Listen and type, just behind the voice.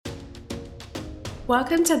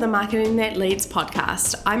Welcome to the Marketing That Leads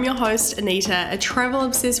podcast. I'm your host, Anita, a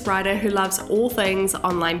travel-obsessed writer who loves all things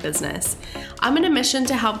online business. I'm on a mission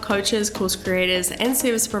to help coaches, course creators, and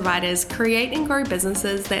service providers create and grow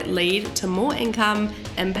businesses that lead to more income,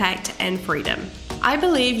 impact, and freedom. I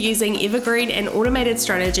believe using evergreen and automated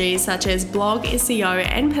strategies such as blog, SEO,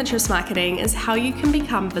 and Pinterest marketing is how you can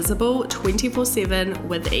become visible 24/7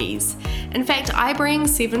 with ease. In fact, I bring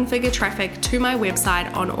seven-figure traffic to my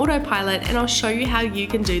website on autopilot, and I'll show you how you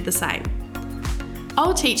can do the same.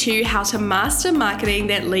 I'll teach you how to master marketing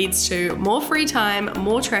that leads to more free time,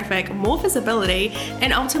 more traffic, more visibility,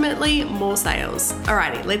 and ultimately more sales.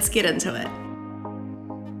 Alrighty, let's get into it.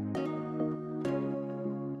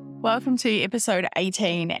 Welcome to episode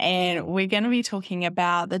 18, and we're going to be talking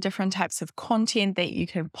about the different types of content that you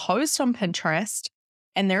can post on Pinterest.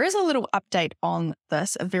 And there is a little update on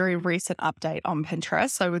this, a very recent update on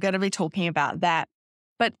Pinterest. So we're going to be talking about that,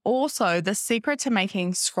 but also the secret to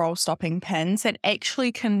making scroll stopping pins that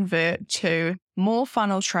actually convert to more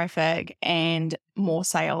funnel traffic and more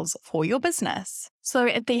sales for your business. So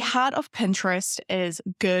at the heart of Pinterest is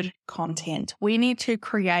good content. We need to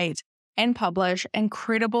create and publish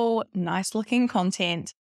incredible, nice looking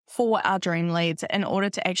content for our dream leads in order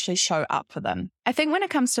to actually show up for them. I think when it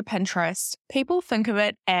comes to Pinterest, people think of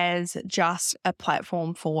it as just a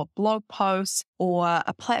platform for blog posts or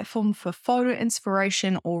a platform for photo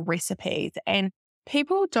inspiration or recipes. And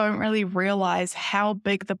people don't really realize how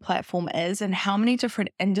big the platform is and how many different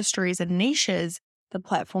industries and niches the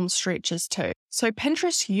platform stretches to. So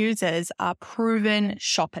Pinterest users are proven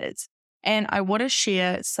shoppers. And I want to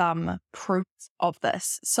share some proof of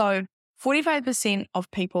this. So 45%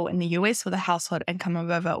 of people in the US with a household income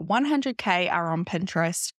of over 100K are on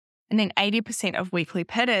Pinterest. And then 80% of weekly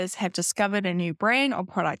pinners have discovered a new brand or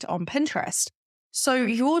product on Pinterest. So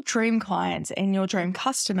your dream clients and your dream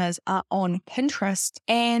customers are on Pinterest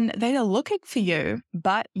and they are looking for you,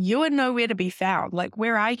 but you are nowhere to be found. Like,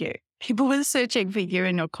 where are you? People are searching for you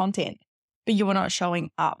and your content, but you are not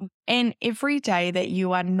showing up. And every day that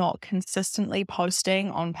you are not consistently posting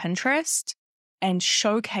on Pinterest and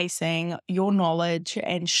showcasing your knowledge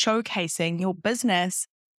and showcasing your business,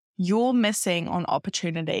 you're missing on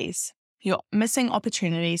opportunities. You're missing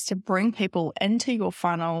opportunities to bring people into your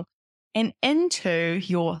funnel and into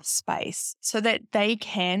your space so that they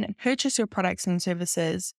can purchase your products and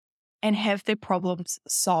services and have their problems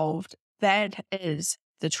solved. That is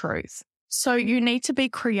the truth. So you need to be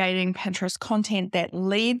creating Pinterest content that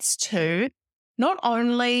leads to not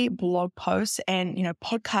only blog posts and,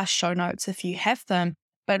 podcast show notes if you have them,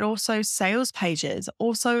 but also sales pages,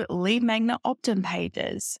 also lead magnet opt-in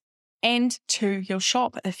pages, and to your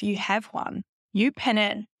shop if you have one. You pin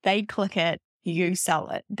it, they click it, you sell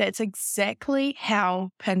it. That's exactly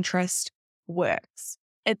how Pinterest works.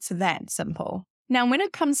 It's that simple. Now, when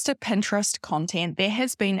it comes to Pinterest content, there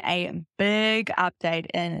has been a big update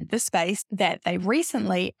in the space that they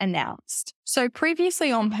recently announced. So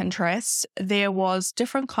previously on Pinterest, there was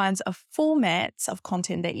different kinds of formats of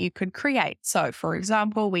content that you could create. So for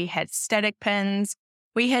example, we had static pins,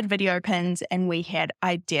 we had video pins, and we had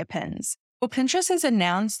idea pins. Well, Pinterest has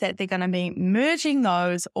announced that they're going to be merging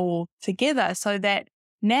those all together so that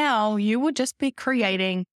now you will just be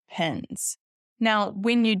creating pins. Now,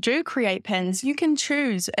 when you do create pins, you can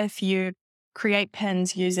choose if you create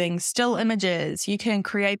pins using still images, you can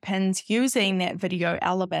create pins using that video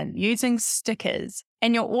element, using stickers,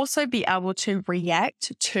 and you'll also be able to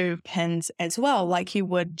react to pins as well, like you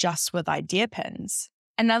would just with idea pins.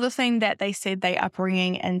 Another thing that they said they are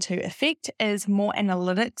bringing into effect is more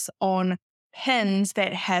analytics on pins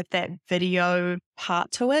that have that video part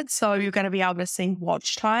to it. So you're going to be able to see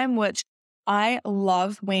watch time, which I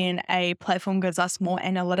love when a platform gives us more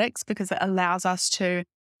analytics because it allows us to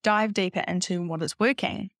dive deeper into what is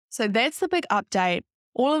working. So that's the big update.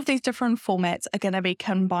 All of these different formats are going to be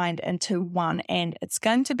combined into one, and it's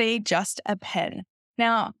going to be just a pin.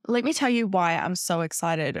 Now, let me tell you why I'm so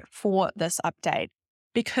excited for this update,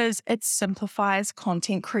 because it simplifies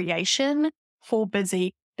content creation for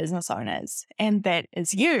busy business owners. And that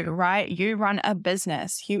is you, right? You run a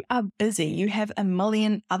business, you are busy, you have a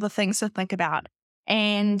million other things to think about.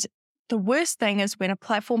 And the worst thing is when a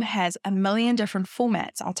platform has a million different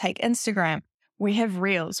formats. I'll take Instagram. We have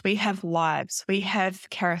reels, we have lives, we have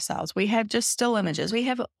carousels, we have just still images, we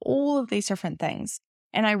have all of these different things.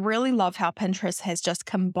 And I really love how Pinterest has just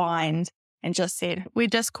combined and just said, we're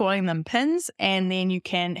just calling them pins, and then you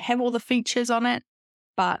can have all the features on it,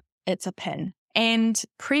 but it's a pin. And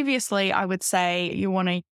previously, I would say you want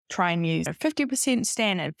to try and use 50%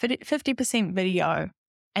 standard, 50% video,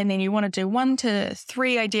 and then you want to do 1 to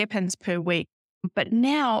 3 idea pins per week. But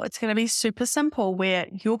now it's going to be super simple where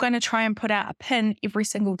you're going to try and put out a pin every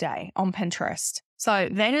single day on Pinterest. So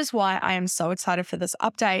that is why I am so excited for this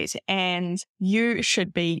update, and you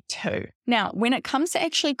should be too. Now, when it comes to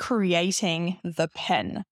actually creating the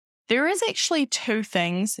pin, there is actually two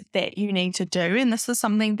things that you need to do. And this is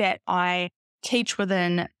something that I teach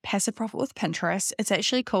within Passive Profit with Pinterest. It's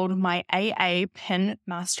actually called my AA Pin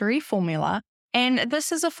Mastery Formula. And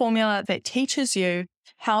this is a formula that teaches you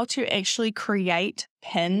how to actually create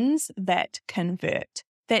pins that convert,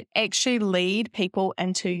 that actually lead people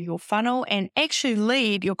into your funnel and actually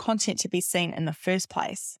lead your content to be seen in the first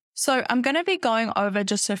place. So I'm going to be going over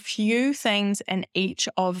just a few things in each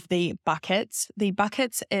of the buckets. The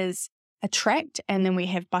buckets is attract, and then we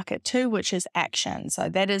have bucket 2, which is action. So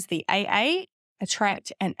that is the AA,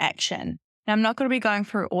 attract, and action. Now, I'm not going to be going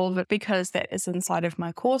through all of it because that is inside of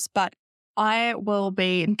my course, but I will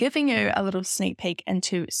be giving you a little sneak peek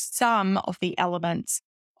into some of the elements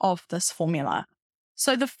of this formula.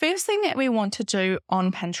 So the first thing that we want to do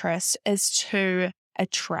on Pinterest is to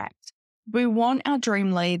attract. We want our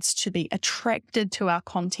dream leads to be attracted to our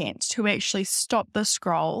content, to actually stop the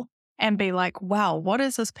scroll and be like, wow, what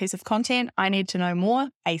is this piece of content? I need to know more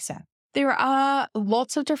ASAP. There are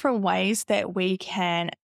lots of different ways that we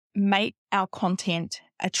can make our content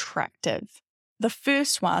attractive. The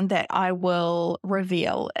first one that I will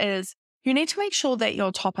reveal is you need to make sure that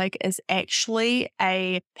your topic is actually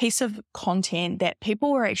a piece of content that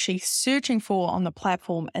people are actually searching for on the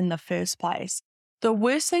platform in the first place. The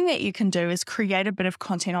worst thing that you can do is create a bit of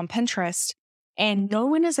content on Pinterest and no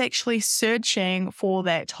one is actually searching for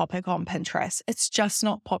that topic on Pinterest. It's just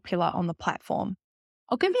not popular on the platform.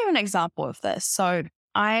 I'll give you an example of this. So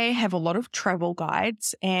I have a lot of travel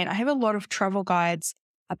guides, and I have a lot of travel guides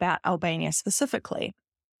about Albania specifically.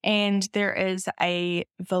 And there is a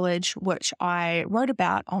village which I wrote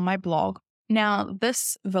about on my blog. Now,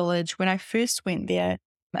 this village, when I first went there,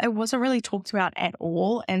 it wasn't really talked about at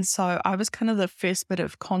all. And so I was kind of the first bit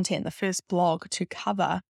of content, the first blog to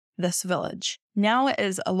cover this village. Now it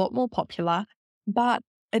is a lot more popular, but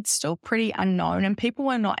it's still pretty unknown and people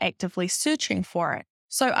are not actively searching for it.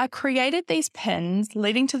 So I created these pins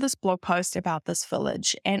leading to this blog post about this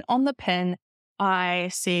village. And on the pin, I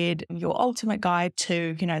said your ultimate guide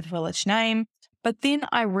to, the village name. But then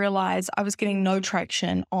I realized I was getting no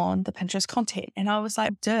traction on the Pinterest content. And I was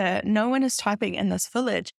like, no one is typing in this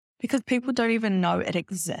village because people don't even know it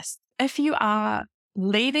exists. If you are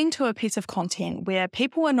leading to a piece of content where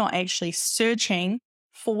people are not actually searching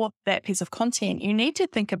for that piece of content, you need to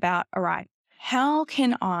think about, all right, how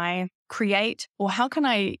can I create, or how can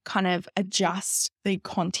I kind of adjust the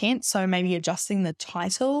content? So maybe adjusting the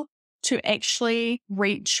title to actually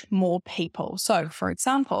reach more people. So for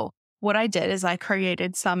example, what I did is I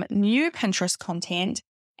created some new Pinterest content,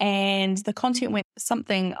 and the content went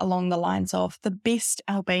something along the lines of the best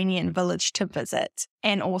Albanian village to visit,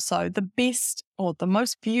 and also the best or the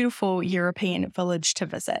most beautiful European village to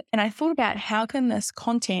visit. And I thought about how can this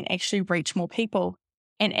content actually reach more people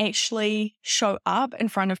and actually show up in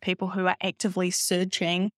front of people who are actively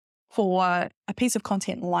searching for a piece of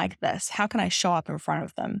content like this. How can I show up in front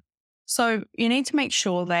of them? So you need to make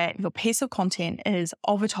sure that your piece of content is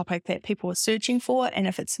of a topic that people are searching for. And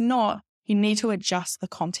if it's not, you need to adjust the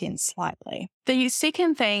content slightly. The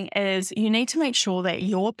second thing is you need to make sure that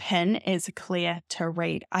your pin is clear to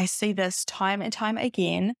read. I see this time and time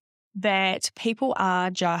again that people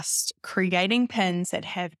are just creating pins that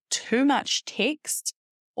have too much text,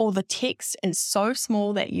 or the text is so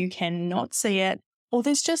small that you cannot see it, or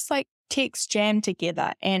there's just like text jammed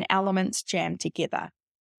together and elements jammed together.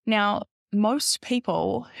 Now, most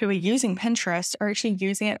people who are using Pinterest are actually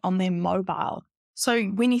using it on their mobile. So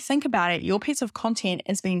when you think about it, your piece of content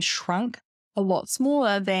is being shrunk a lot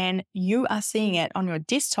smaller than you are seeing it on your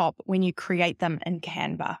desktop when you create them in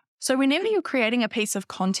Canva. So whenever you're creating a piece of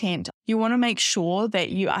content, you want to make sure that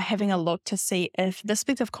you are having a look to see if this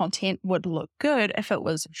piece of content would look good if it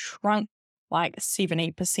was shrunk like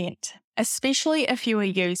 70%, especially if you are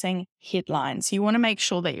using headlines. You want to make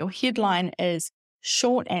sure that your headline is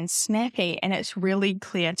short and snappy and it's really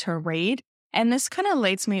clear to read. And this kind of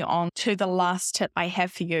leads me on to the last tip I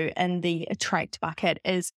have for you in the attract bucket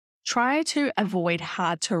is try to avoid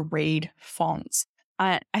hard to read fonts.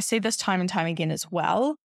 I see this time and time again as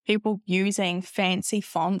well. People using fancy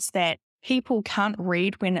fonts that people can't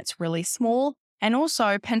read when it's really small. And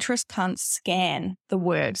also Pinterest can't scan the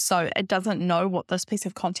word. So it doesn't know what this piece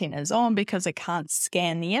of content is on because it can't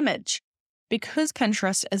scan the image. Because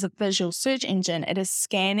Pinterest is a visual search engine, it is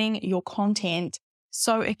scanning your content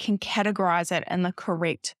so it can categorize it in the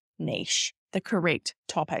correct niche, the correct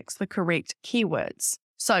topics, the correct keywords.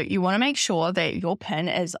 So you want to make sure that your pin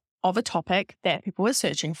is of a topic that people are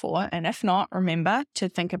searching for. And if not, remember to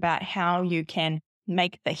think about how you can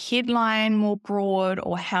make the headline more broad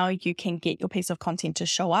or how you can get your piece of content to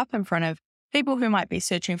show up in front of people who might be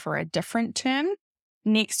searching for a different term.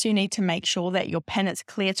 Next, you need to make sure that your pin is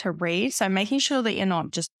clear to read. So making sure that you're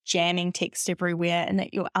not just jamming text everywhere and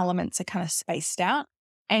that your elements are kind of spaced out.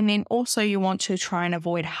 And then also you want to try and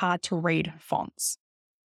avoid hard to read fonts.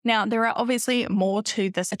 Now, there are obviously more to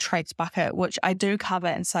this attract bucket, which I do cover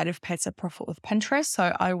inside of Passive Profit with Pinterest.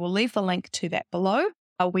 So I will leave the link to that below.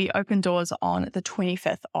 We open doors on the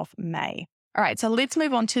 25th of May. All right, so let's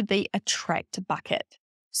move on to the attract bucket.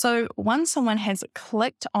 So once someone has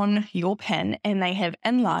clicked on your pin and they have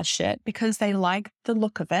enlarged it because they like the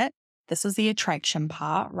look of it, this is the attraction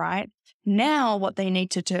part, right? Now what they need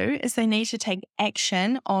to do is they need to take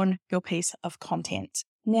action on your piece of content.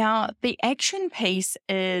 Now, the action piece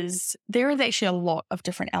there is actually a lot of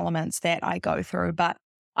different elements that I go through, but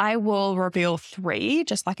I will reveal 3,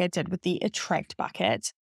 just like I did with the attract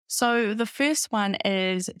bucket. So the first one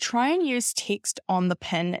is try and use text on the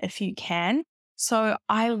pin if you can. So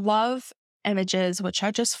I love images, which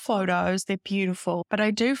are just photos. They're beautiful, but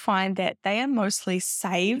I do find that they are mostly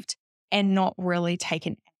saved and not really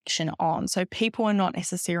taken action on. So people are not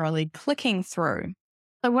necessarily clicking through.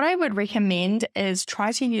 So what I would recommend is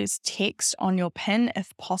try to use text on your pin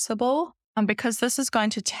if possible, because this is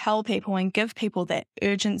going to tell people and give people that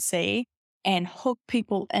urgency and hook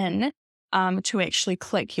people in to actually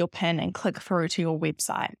click your pin and click through to your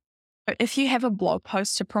website. If you have a blog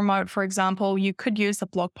post to promote, for example, you could use the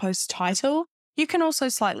blog post title. You can also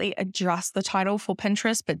slightly adjust the title for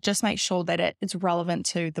Pinterest, but just make sure that it is relevant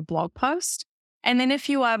to the blog post. And then if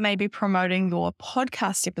you are maybe promoting your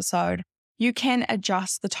podcast episode, you can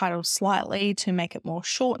adjust the title slightly to make it more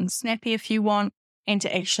short and snappy if you want, and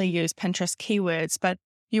to actually use Pinterest keywords. But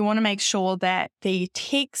you want to make sure that the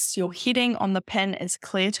text you're hitting on the pin is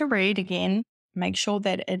clear to read. Again, make sure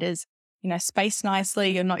that it is, spaced nicely.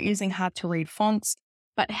 You're not using hard to read fonts,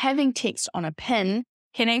 but having text on a pin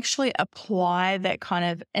can actually apply that kind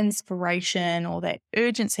of inspiration or that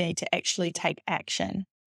urgency to actually take action.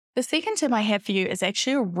 The second tip I have for you is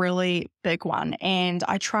actually a really big one, and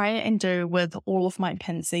I try and do with all of my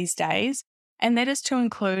pins these days, and that is to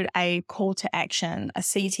include a call to action, a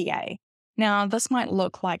CTA. Now, this might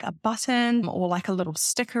look like a button or like a little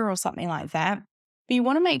sticker or something like that, but you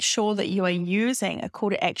want to make sure that you are using a call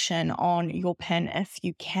to action on your pin if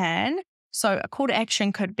you can. So a call to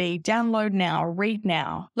action could be download now, read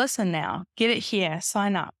now, listen now, get it here,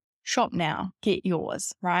 sign up, shop now, get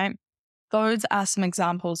yours, right? Those are some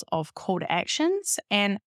examples of call to actions.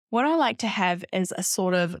 And what I like to have is a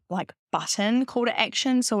sort of like button call to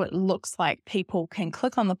action. So it looks like people can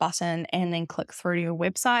click on the button and then click through to your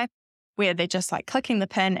website, where they're just like clicking the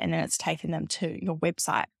pin and then it's taking them to your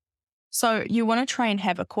website. So you want to try and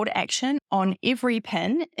have a call to action on every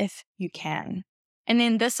pin if you can. And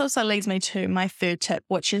then this also leads me to my third tip,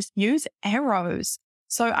 which is use arrows.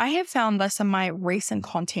 So I have found this in my recent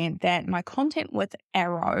content that my content with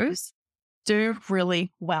arrows do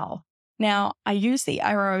really well. Now, I use the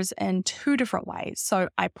arrows in 2 different ways. So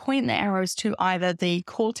I point the arrows to either the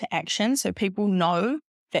call to action, so people know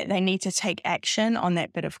that they need to take action on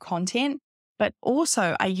that bit of content, but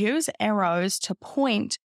also I use arrows to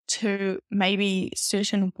point to maybe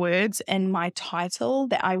certain words in my title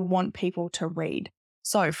that I want people to read.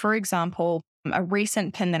 So for example, a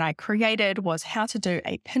recent pin that I created was how to do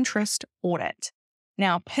a Pinterest audit.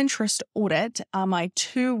 Now, Pinterest audit are my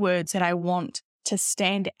 2 words that I want to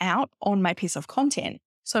stand out on my piece of content.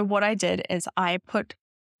 So what I did is I put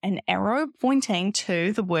an arrow pointing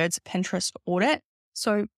to the words Pinterest audit.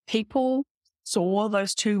 So people saw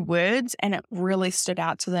those 2 words and it really stood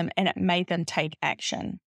out to them and it made them take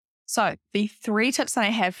action. So the 3 tips that I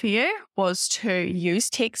have for you was to use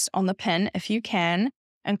text on the pin if you can,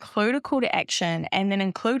 include a call to action, and then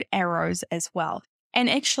include arrows as well. And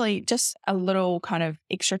actually, just a little kind of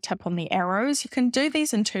extra tip on the arrows. You can do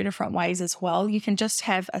these in 2 different ways as well. You can just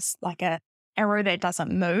have a arrow that doesn't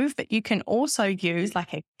move, but you can also use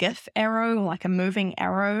like a GIF arrow, like a moving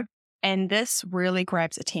arrow, and this really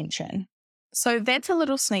grabs attention. So that's a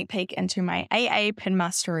little sneak peek into my AA Pin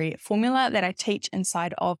Mastery formula that I teach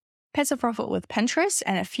inside of Passive Profit with Pinterest,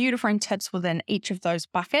 and a few different tips within each of those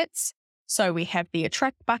buckets. So we have the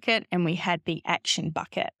attract bucket and we had the action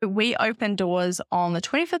bucket. We opened doors on the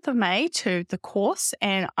 25th of May to the course,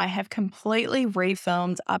 and I have completely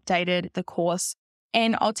refilmed, updated the course,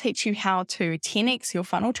 and I'll teach you how to 10x your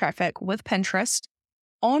funnel traffic with Pinterest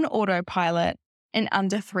on autopilot in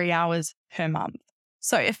under 3 hours per month.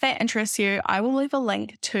 So if that interests you, I will leave a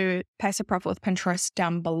link to Passive Profit with Pinterest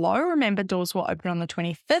down below. Remember, doors will open on the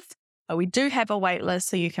 25th, but we do have a wait list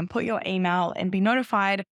so you can put your email and be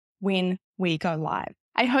notified when we go live.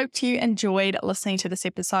 I hope you enjoyed listening to this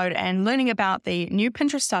episode and learning about the new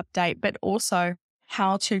Pinterest update, but also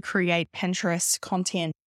how to create Pinterest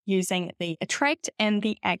content using the Attract and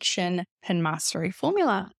the Action Pin Mastery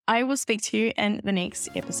formula. I will speak to you in the next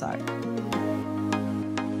episode.